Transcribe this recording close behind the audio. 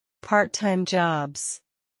Part-time jobs.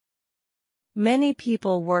 Many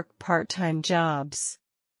people work part-time jobs.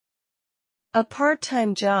 A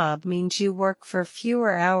part-time job means you work for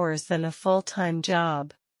fewer hours than a full-time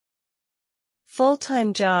job.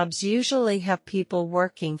 Full-time jobs usually have people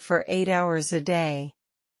working for 8 hours a day.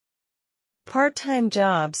 Part-time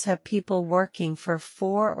jobs have people working for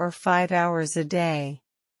 4 or 5 hours a day.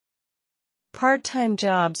 Part-time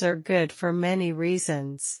jobs are good for many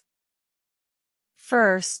reasons.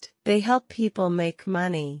 First, they help people make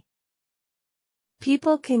money.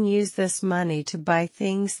 People can use this money to buy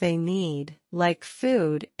things they need, like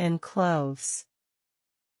food and clothes.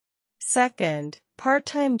 Second,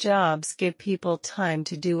 part-time jobs give people time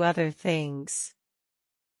to do other things.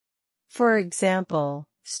 For example,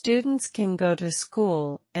 students can go to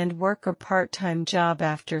school and work a part-time job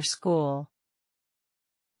after school.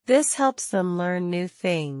 This helps them learn new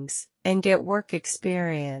things and get work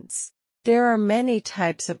experience. There are many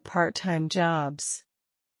types of part-time jobs.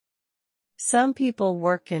 Some people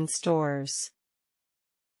work in stores.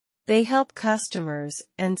 They help customers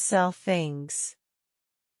and sell things.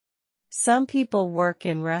 Some people work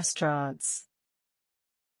in restaurants.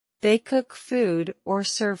 They cook food or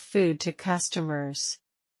serve food to customers.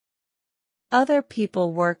 Other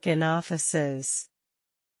people work in offices.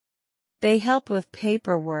 They help with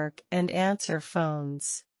paperwork and answer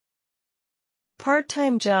phones.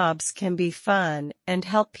 Part-time jobs can be fun and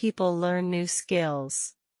help people learn new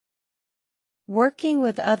skills. Working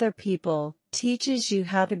with other people teaches you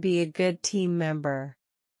how to be a good team member.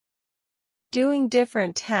 Doing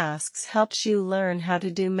different tasks helps you learn how to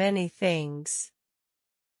do many things.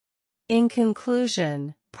 In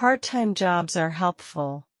conclusion, part-time jobs are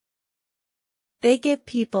helpful. They give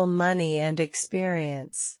people money and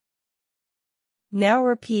experience. Now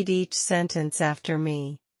repeat each sentence after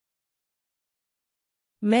me.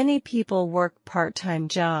 Many people work part-time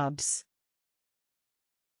jobs.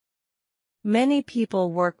 Many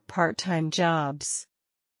people work part-time jobs.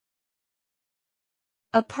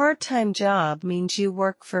 A part-time job means you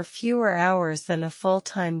work for fewer hours than a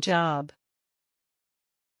full-time job.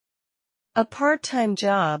 A part-time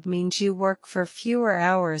job means you work for fewer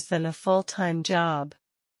hours than a full-time job.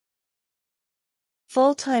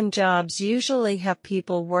 Full-time jobs usually have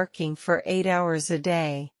people working for 8 hours a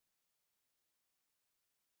day.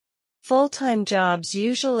 Full-time jobs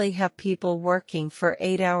usually have people working for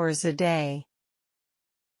 8 hours a day.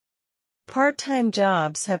 Part-time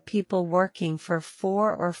jobs have people working for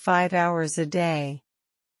 4 or 5 hours a day.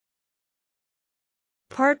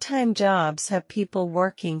 Part-time jobs have people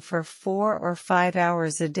working for 4 or 5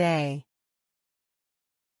 hours a day.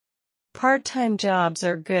 Part-time jobs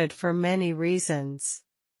are good for many reasons.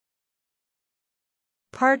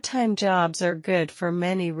 Part-time jobs are good for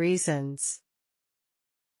many reasons.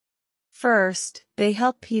 First, they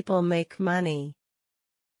help people make money.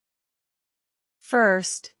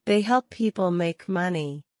 First, they help people make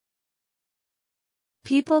money.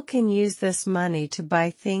 People can use this money to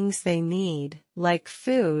buy things they need, like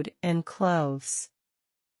food and clothes.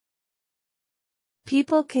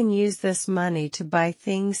 People can use this money to buy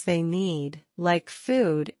things they need, like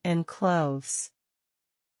food and clothes.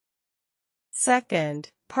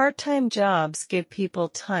 Second, part-time jobs give people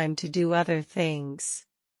time to do other things.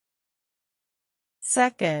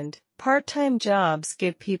 Second, part-time jobs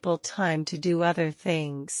give people time to do other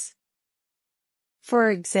things.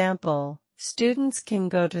 For example, students can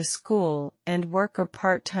go to school and work a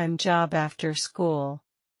part-time job after school.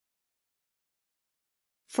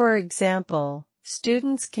 For example,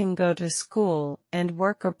 students can go to school and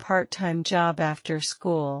work a part-time job after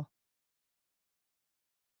school.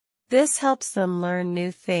 This helps them learn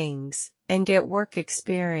new things and get work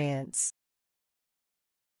experience.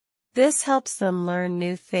 This helps them learn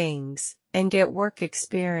new things and get work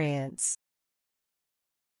experience.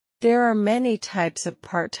 There are many types of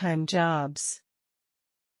part-time jobs.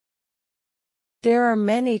 There are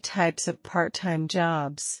many types of part-time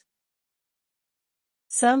jobs.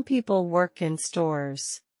 Some people work in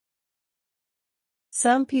stores.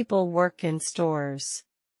 Some people work in stores.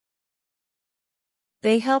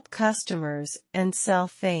 They help customers and sell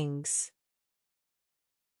things.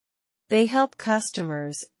 They help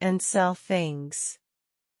customers and sell things.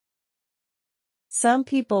 Some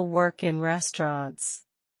people work in restaurants.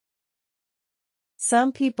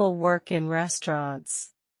 Some people work in restaurants.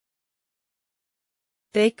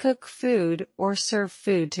 They cook food or serve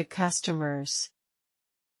food to customers.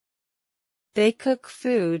 They cook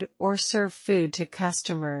food or serve food to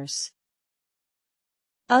customers.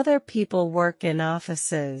 Other people work in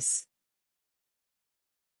offices.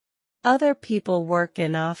 Other people work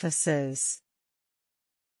in offices.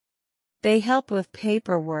 They help with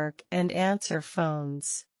paperwork and answer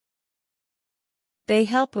phones. They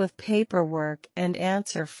help with paperwork and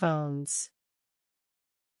answer phones.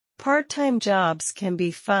 Part-time jobs can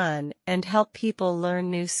be fun and help people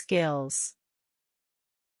learn new skills.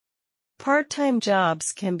 Part-time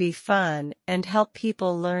jobs can be fun and help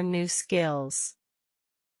people learn new skills.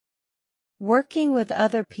 Working with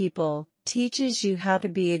other people teaches you how to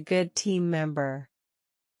be a good team member.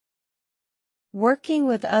 Working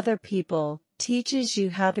with other people teaches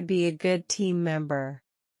you how to be a good team member.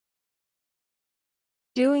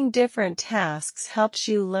 Doing different tasks helps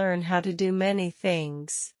you learn how to do many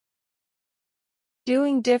things.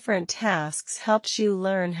 Doing different tasks helps you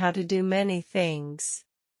learn how to do many things.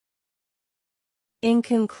 In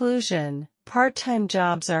conclusion, part-time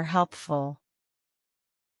jobs are helpful.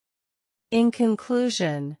 In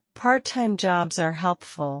conclusion, part-time jobs are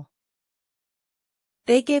helpful.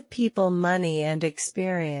 They give people money and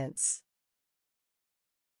experience.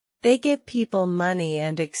 They give people money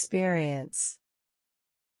and experience.